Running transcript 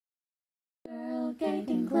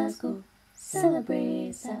Girlguiding Glasgow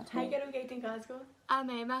celebrates at Hi home. Girlguiding Glasgow,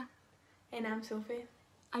 I'm Emma, and I'm Sophie.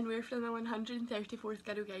 and we're from the 134th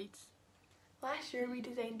Girl Guides. Last year we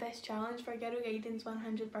designed this challenge for Girlguiding's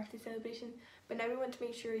 100th birthday celebration, but now we want to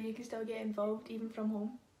make sure you can still get involved even from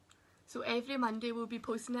home. So every Monday we'll be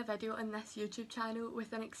posting a video on this YouTube channel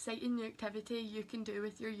with an exciting new activity you can do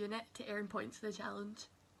with your unit to earn points for the challenge.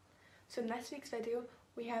 So in this week's video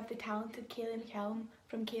we have the talented Kayleigh McCallum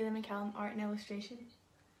from Kayleigh McCallum Art and Illustration.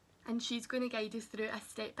 And she's going to guide us through a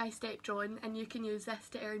step-by-step drawing, and you can use this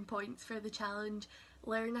to earn points for the challenge,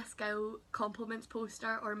 learn a skill, compliments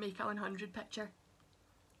poster or make a 100 picture.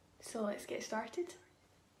 So let's get started.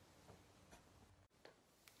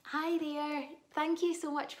 Hi there, thank you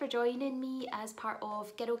so much for joining me as part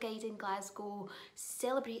of Girlguiding Glasgow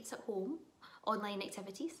Celebrates at Home online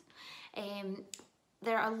activities.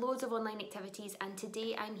 There are loads of online activities, and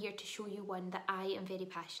today I'm here to show you one that I am very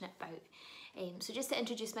passionate about. So just to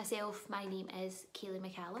introduce myself, my name is Kayleigh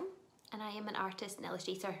McCallum and I am an artist and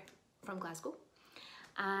illustrator from Glasgow,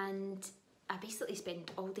 and I basically spend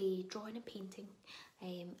all day drawing and painting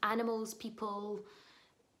animals, people,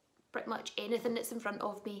 pretty much anything that's in front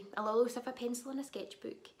of me. I'll always have a pencil and a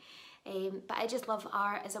sketchbook, but I just love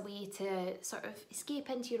art as a way to sort of escape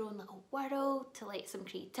into your own little world, to let some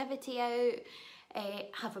creativity out,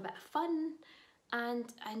 have a bit of fun,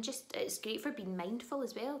 and just it's great for being mindful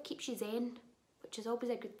as well. It keeps you zen, which is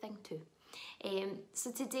always a good thing too.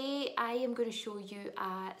 So today I am going to show you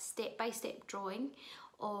a step-by-step drawing.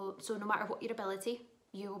 So no matter what your ability,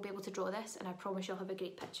 you will be able to draw this, and I promise you'll have a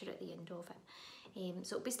great picture at the end of it.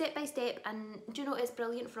 So it'll be step by step, and do you know, it's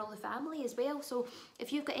brilliant for all the family as well. So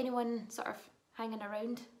if you've got anyone sort of hanging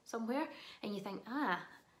around somewhere and you think,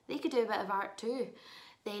 they could do a bit of art too,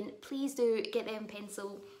 then please do get them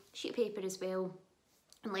pencil, sheet of paper as well,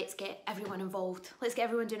 and let's get everyone involved. Let's get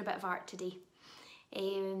everyone doing a bit of art today.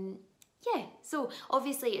 Yeah, so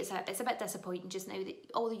obviously it's a bit disappointing just now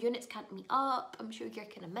that all the units can't meet up. I'm sure you're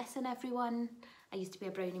kind of missing everyone. I used to be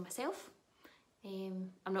a brownie myself.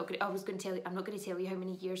 I'm not going to tell you how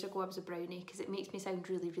many years ago I was a brownie, because it makes me sound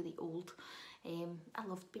really, really old. I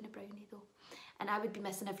loved being a brownie though, and I would be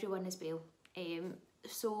missing everyone as well.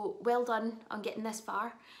 So well done on getting this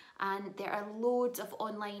far, and there are loads of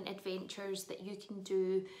online adventures that you can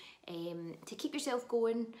do to keep yourself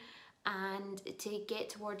going and to get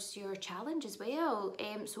towards your challenge as well.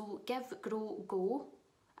 So give, grow, go.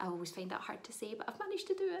 I always find that hard to say, but I've managed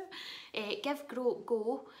to do it. Give, grow,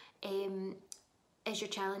 go is your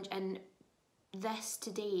challenge, and this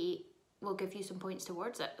today will give you some points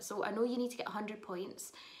towards it. So I know you need to get 100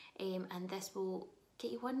 points, and this will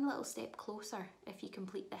get you one little step closer if you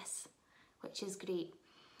complete this, which is great.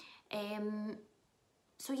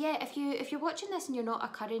 So yeah, if you're watching this and you're not a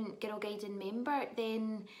current Girlguiding member,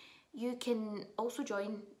 then you can also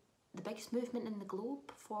join the biggest movement in the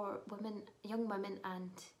globe for women, young women and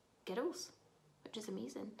girls, which is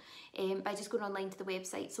amazing, by just going online to the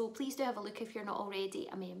website. So please do have a look if you're not already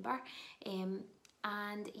a member.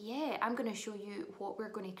 And yeah, I'm going to show you what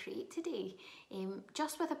we're going to create today.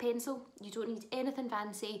 Just with a pencil, you don't need anything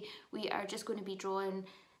fancy. We are just going to be drawing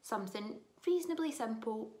something reasonably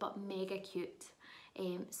simple but mega cute.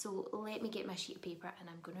 So let me get my sheet of paper and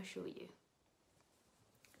I'm going to show you.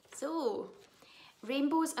 So,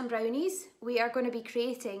 rainbows and brownies, we are going to be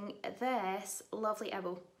creating this lovely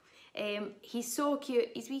owl. He's so cute,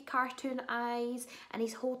 he's wee cartoon eyes, and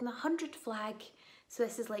he's holding a 100 flag. So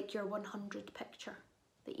this is like your 100 picture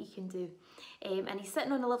that you can do. And he's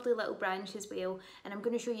sitting on a lovely little branch as well. And I'm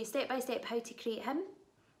going to show you step by step how to create him.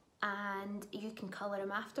 And you can colour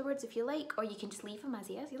him afterwards if you like, or you can just leave him as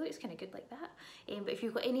he is. He looks kind of good like that. But if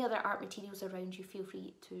you've got any other art materials around you, feel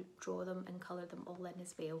free to draw them and colour them all in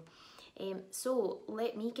as well. So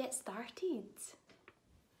let me get started.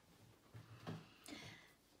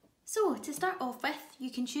 So to start off with,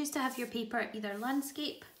 you can choose to have your paper either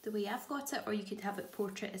landscape, the way I've got it, or you could have it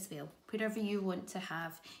portrait as well, wherever you want to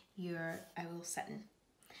have your owl sitting.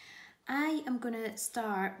 I am going to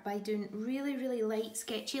start by doing really, really light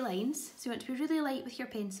sketchy lines. So you want to be really light with your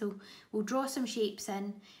pencil. We'll draw some shapes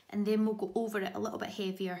in, and then we'll go over it a little bit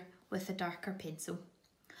heavier with a darker pencil.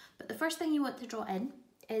 But the first thing you want to draw in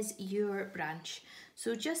is your branch.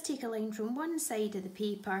 So just take a line from one side of the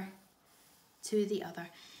paper to the other.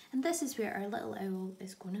 And this is where our little owl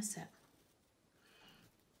is going to sit.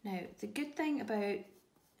 Now, the good thing about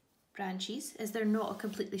branches is they're not a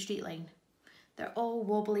completely straight line. They're all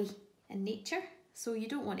wobbly in nature, so you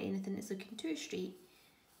don't want anything that's looking too straight.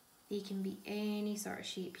 They can be any sort of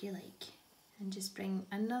shape you like. And just bring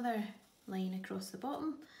another line across the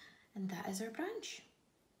bottom, and that is our branch.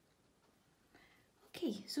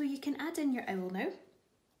 Okay, so you can add in your owl now.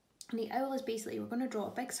 And the owl is basically, we're going to draw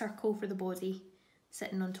a big circle for the body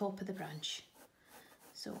sitting on top of the branch.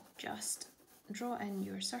 So just draw in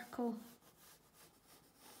your circle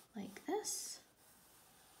like this.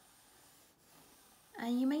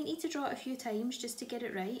 And you might need to draw it a few times just to get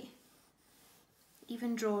it right.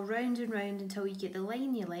 Even draw round and round until you get the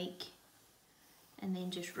line you like, and then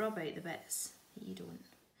just rub out the bits that you don't.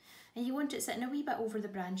 And you want it sitting a wee bit over the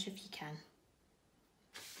branch if you can.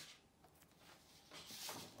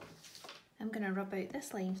 I'm going to rub out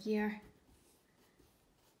this line here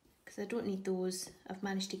because I don't need those. I've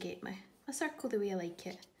managed to get my circle the way I like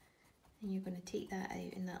it. And you're going to take that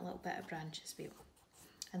out in that little bit of branch as well.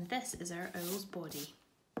 And this is our owl's body.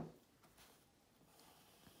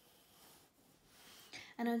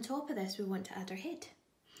 And on top of this we want to add our head.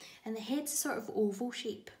 And the head's a sort of oval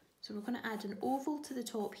shape. So we're going to add an oval to the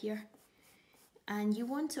top here. And you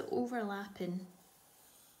want it overlapping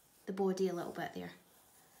the body a little bit there.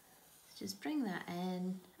 So just bring that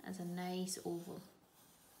in as a nice oval.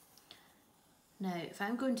 Now if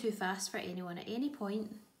I'm going too fast for anyone at any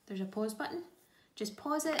point, there's a pause button. Just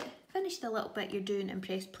pause it, finish the little bit you're doing and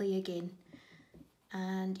press play again.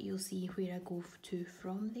 And you'll see where I go to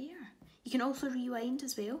from there. You can also rewind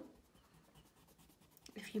as well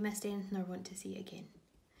if you missed anything or want to see it again.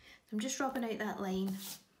 So I'm just rubbing out that line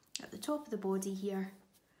at the top of the body here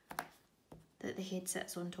that the head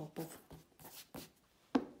sits on top of.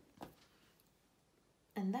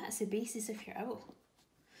 And that's the basis of your owl.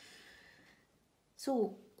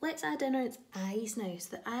 So let's add in its eyes now.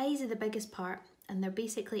 So the eyes are the biggest part and they're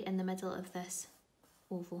basically in the middle of this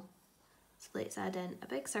oval. So let's add in a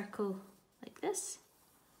big circle like this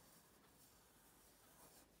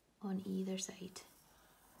on either side.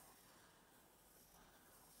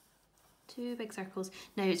 Two big circles.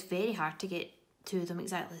 Now it's very hard to get two of them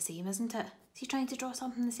exactly the same, isn't it? So you're trying to draw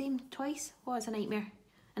something the same twice? Oh, it's a nightmare.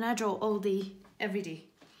 And I draw all day, every day.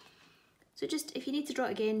 So just, if you need to draw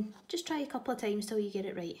it again, just try a couple of times till you get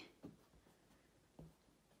it right.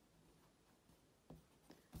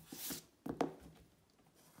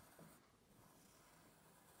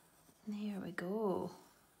 There we go.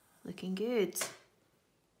 Looking good.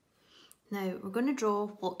 Now we're going to draw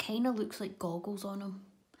what kind of looks like goggles on them.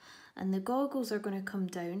 And the goggles are going to come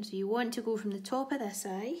down. So you want to go from the top of this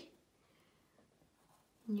eye.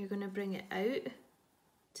 And you're going to bring it out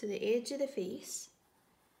to the edge of the face.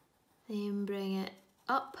 Then bring it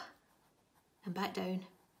up and back down.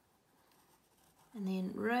 And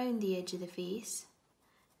then round the edge of the face.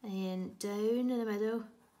 And down in the middle.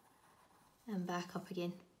 And back up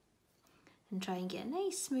again. And try and get a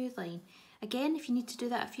nice smooth line. Again, if you need to do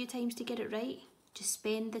that a few times to get it right, just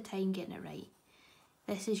spend the time getting it right.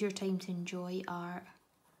 This is your time to enjoy art.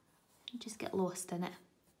 Just get lost in it.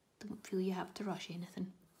 Don't feel you have to rush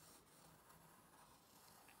anything.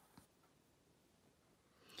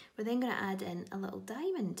 We're then going to add in a little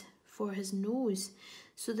diamond for his nose.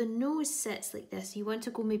 So the nose sits like this. You want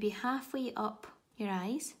to go maybe halfway up your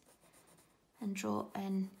eyes and draw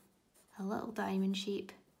in a little diamond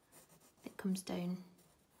shape that comes down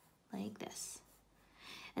like this.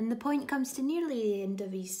 And the point comes to nearly the end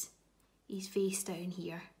of his face down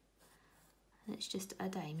here. And it's just a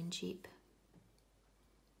diamond shape.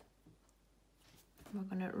 And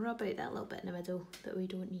we're going to rub out that little bit in the middle that we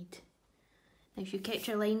don't need. Now if you kept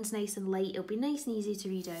your lines nice and light, it'll be nice and easy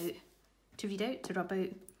to rub out,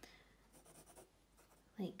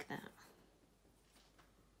 like that.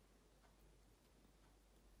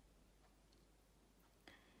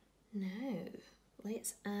 Now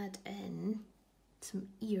let's add in some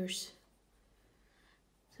ears.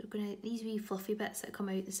 So we're going to, these wee fluffy bits that come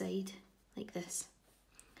out the side, like this.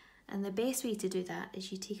 And the best way to do that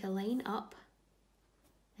is you take a line up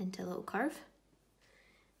into a little curve,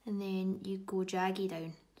 and then you go jaggy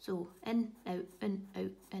down. So in, out, in, out,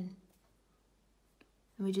 in.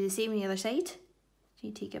 And we do the same on the other side. So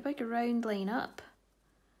you take a big round line up,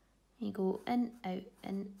 and you go in, out,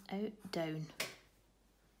 down.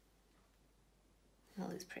 That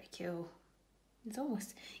looks pretty cool. It's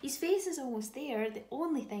almost, his face is almost there. The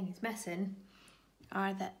only thing he's missing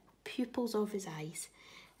are the pupils of his eyes.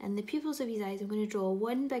 And the pupils of his eyes, I'm going to draw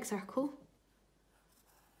one big circle,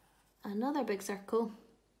 another big circle,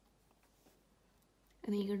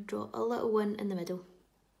 and then you're going to draw a little one in the middle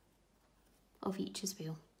of each as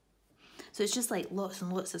well. So it's just like lots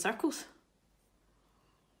and lots of circles.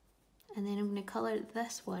 And then I'm going to colour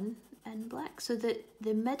this one in black. So that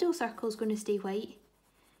the middle circle is going to stay white,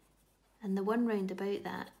 and the one round about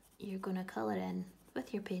that you're going to colour in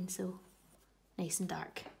with your pencil nice and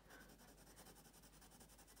dark.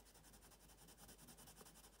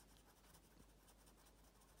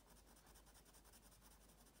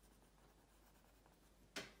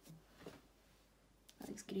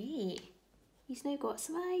 looks great. He's now got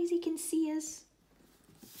some eyes, he can see us.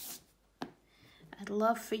 I'd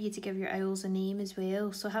love for you to give your owls a name as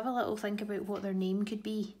well, so have a little think about what their name could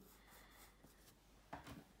be.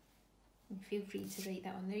 And feel free to write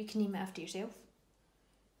that on there. You can name it after yourself.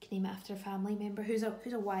 You can name it after a family member. Who's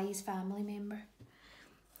a wise family member?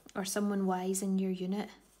 Or someone wise in your unit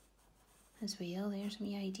as well. There's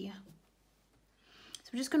my idea.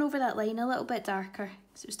 So we're just going over that line a little bit darker,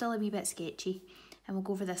 because it was still a wee bit sketchy. And we'll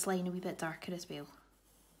go over this line a wee bit darker as well.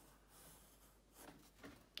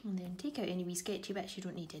 And then take out any wee sketchy bits you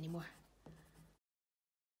don't need anymore.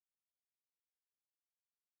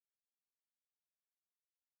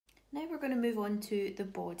 Now we're going to move on to the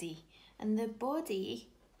body. And the body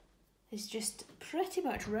is just pretty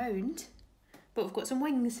much round, but we've got some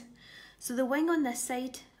wings. So the wing on this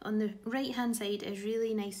side, on the right hand side, is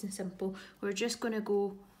really nice and simple. We're just going to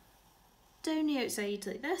go down the outside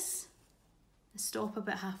like this and stop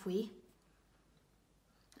about halfway.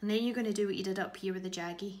 And then you're going to do what you did up here with the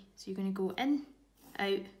jaggy. So you're going to go in,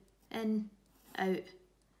 out, in, out,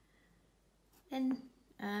 in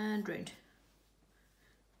and round.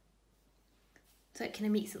 So it kind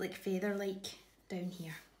of makes it like feather-like down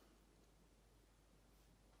here.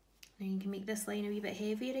 Now you can make this line a wee bit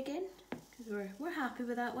heavier again, because we're happy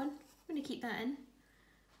with that one. I'm going to keep that in.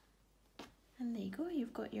 And there you go,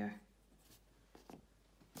 you've got your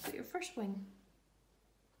first wing.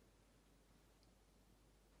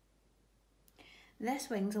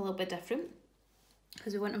 This wing's a little bit different,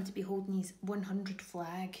 because we want him to be holding his 100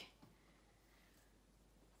 flag.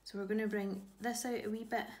 So we're going to bring this out a wee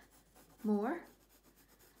bit more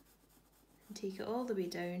and take it all the way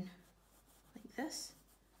down like this.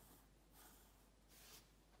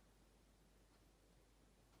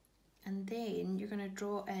 And then you're going to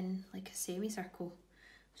draw in like a semicircle.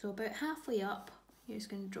 So about halfway up, you're just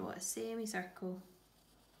going to draw a semicircle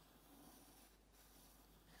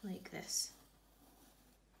like this.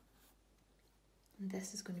 And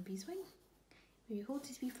this is going to be his wing. Maybe hold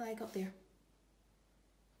his wee flag up there.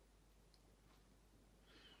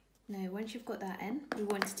 Now once you've got that in, we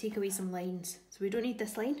want to take away some lines. So we don't need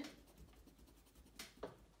this line.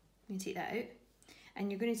 You take that out.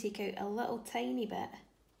 And you're going to take out a little tiny bit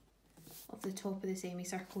of the top of the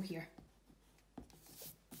semicircle here.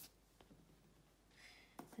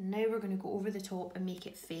 And now we're going to go over the top and make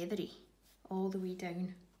it feathery all the way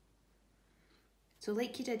down. So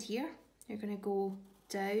like you did here, you're going to go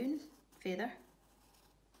down, feather,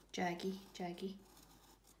 jaggy, jaggy,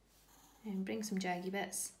 and bring some jaggy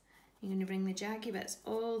bits. You're going to bring the jaggy bits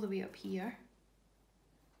all the way up here,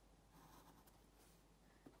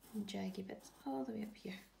 and jaggy bits all the way up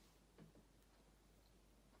here.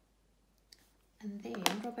 And then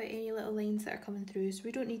rub out any little lines that are coming through. So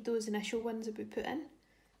we don't need those initial ones that we put in.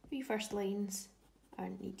 The first lines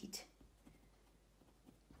aren't needed.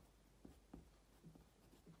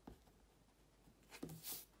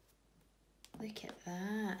 Look at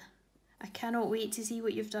that. I cannot wait to see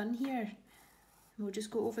what you've done here. And we'll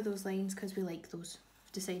just go over those lines because we like those.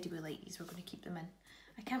 We've decided we like these, we're going to keep them in.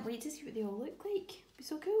 I can't wait to see what they all look like. It'll be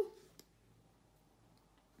so cool.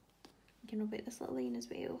 You can rub out this little line as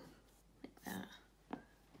well. Like that.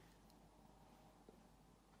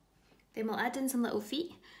 Then we'll add in some little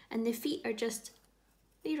feet. And the feet are just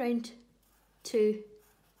 3 round, 2,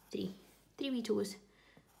 3. 3 wee toes.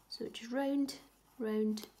 So just round,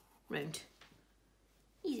 round, round.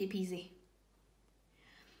 Easy peasy.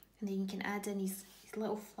 And then you can add in his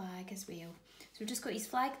little flag as well. So we've just got his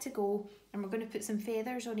flag to go, and we're going to put some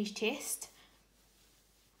feathers on his chest.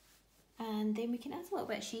 And then we can add a little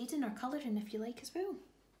bit of shading or colouring if you like as well.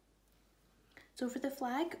 So for the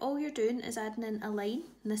flag, all you're doing is adding in a line,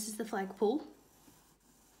 and this is the flagpole.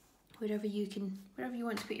 Wherever you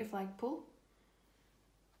want to put your flagpole.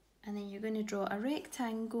 And then you're going to draw a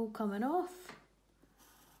rectangle coming off.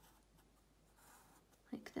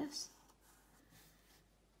 Like this.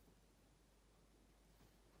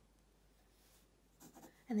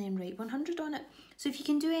 And then write 100 on it. So if you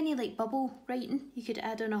can do any like bubble writing, you could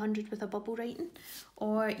add in 100 with a bubble writing,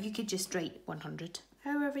 or you could just write 100,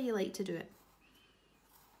 however you like to do it.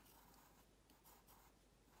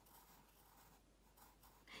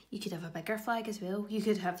 You could have a bigger flag as well. You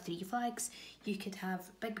could have 3 flags. You could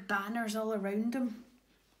have big banners all around them.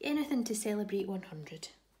 Anything to celebrate 100.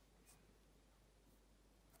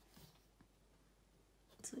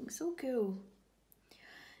 It's looking so cool.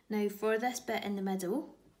 Now for this bit in the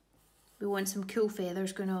middle, we want some cool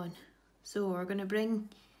feathers going on. So we're going to bring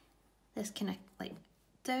this kind of like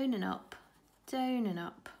down and up, down and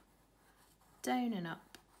up, down and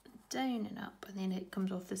up, down and up, and then it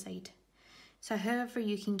comes off the side. So however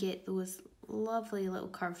you can get those lovely little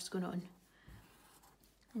curves going on.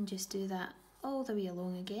 And just do that all the way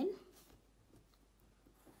along again.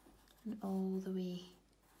 And all the way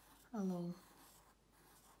along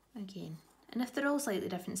again. And if they're all slightly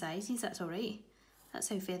different sizes, that's alright. That's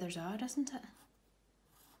how feathers are, isn't it?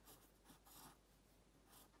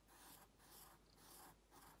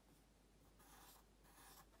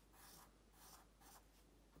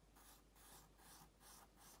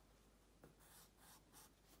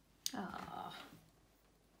 Ah.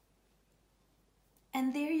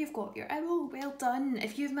 And there you've got your owl. Well done.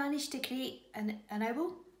 If you've managed to create an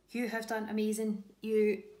owl, you have done amazing.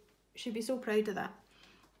 You should be so proud of that.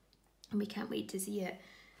 And we can't wait to see it.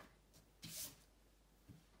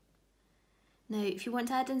 Now, if you want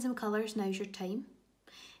to add in some colours, now's your time.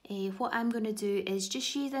 What I'm going to do is just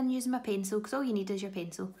shade in using my pencil, because all you need is your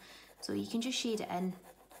pencil. So you can just shade it in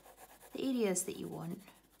the areas that you want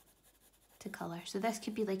to colour. So this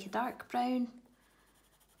could be like a dark brown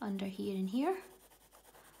under here and here.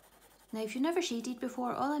 Now, if you've never shaded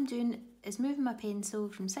before, all I'm doing is moving my pencil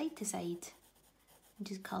from side to side and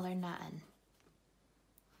just colouring that in.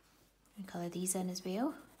 And colour these in as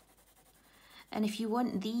well. And if you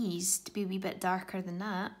want these to be a wee bit darker than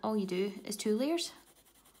that, all you do is 2 layers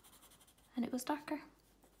and it goes darker.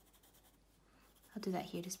 I'll do that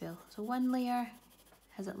here as well. So 1 layer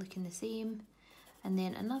has it looking the same, and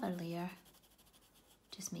then another layer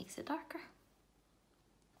just makes it darker.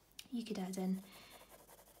 You could add in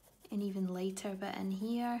an even lighter bit in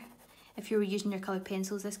here. If you were using your coloured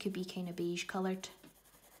pencils, this could be kind of beige coloured.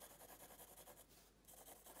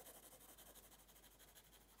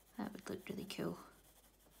 That would look really cool.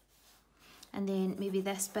 And then maybe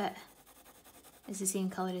this bit is the same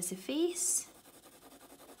colour as the face.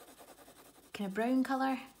 Kind of brown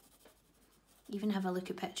colour. Even have a look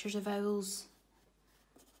at pictures of owls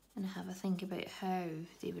and have a think about how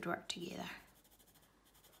they would work together.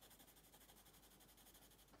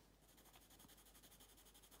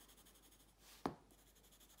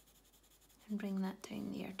 And bring that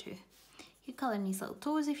down there too. You could colour in these little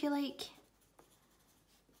toes if you like.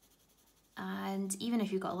 And even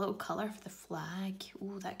if you've got a little colour for the flag,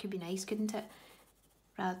 oh, that could be nice, couldn't it?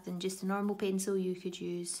 Rather than just a normal pencil, you could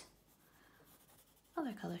use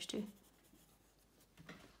other colours too.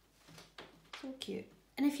 So cute.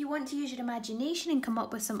 And if you want to use your imagination and come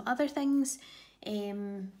up with some other things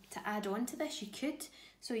to add on to this, you could.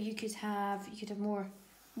 So you could have more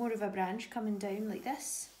of a branch coming down like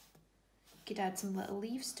this. You could add some little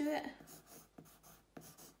leaves to it,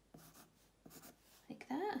 like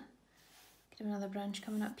that. Could have another branch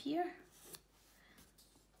coming up here.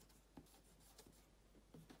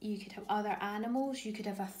 You could have other animals. You could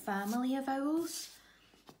have a family of owls.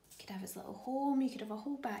 You could have his little home. You could have a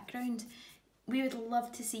whole background. We would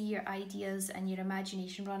love to see your ideas and your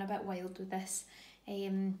imagination run a bit wild with this.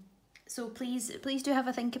 So please do have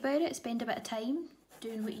a think about it. Spend a bit of time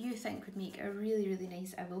doing what you think would make a really, really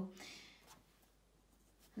nice owl.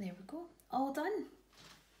 And there we go, all done.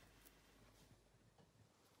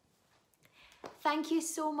 Thank you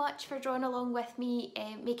so much for drawing along with me,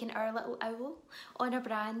 making our little owl on a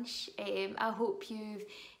branch. I hope you've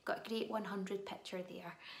got a great 100 picture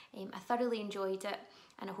there. I thoroughly enjoyed it,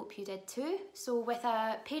 and I hope you did too. So with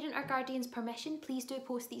a parent or guardian's permission, please do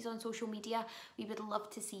post these on social media. We would love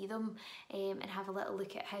to see them and have a little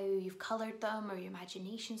look at how you've coloured them, or your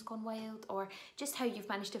imagination's gone wild, or just how you've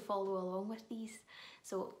managed to follow along with these.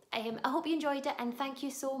 So I hope you enjoyed it, and thank you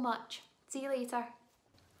so much. See you later.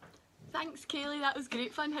 Thanks Kayleigh, that was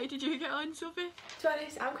great fun. How did you get on, Sophie? To be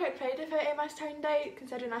honest, I'm quite proud of how Emma's turned out,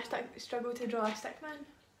 considering I struggled to draw a stickman.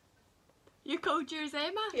 You called yours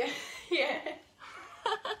Emma? Yeah, yeah.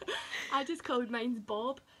 I just called mine's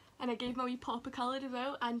Bob, and I gave him a wee pop of colour as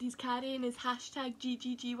well, and he's carrying his hashtag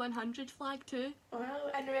GGG100 flag too.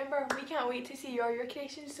 Well, and remember, we can't wait to see your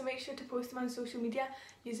creations, so make sure to post them on social media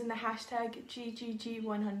using the hashtag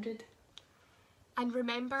GGG100. And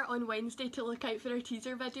remember on Wednesday to look out for our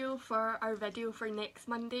teaser video for our video for next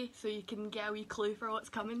Monday, so you can get a wee clue for what's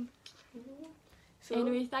coming. So,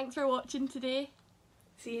 anyway, thanks for watching today.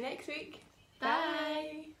 See you next week.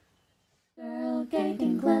 Bye.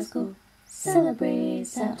 Girlguiding Glasgow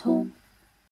celebrates at home.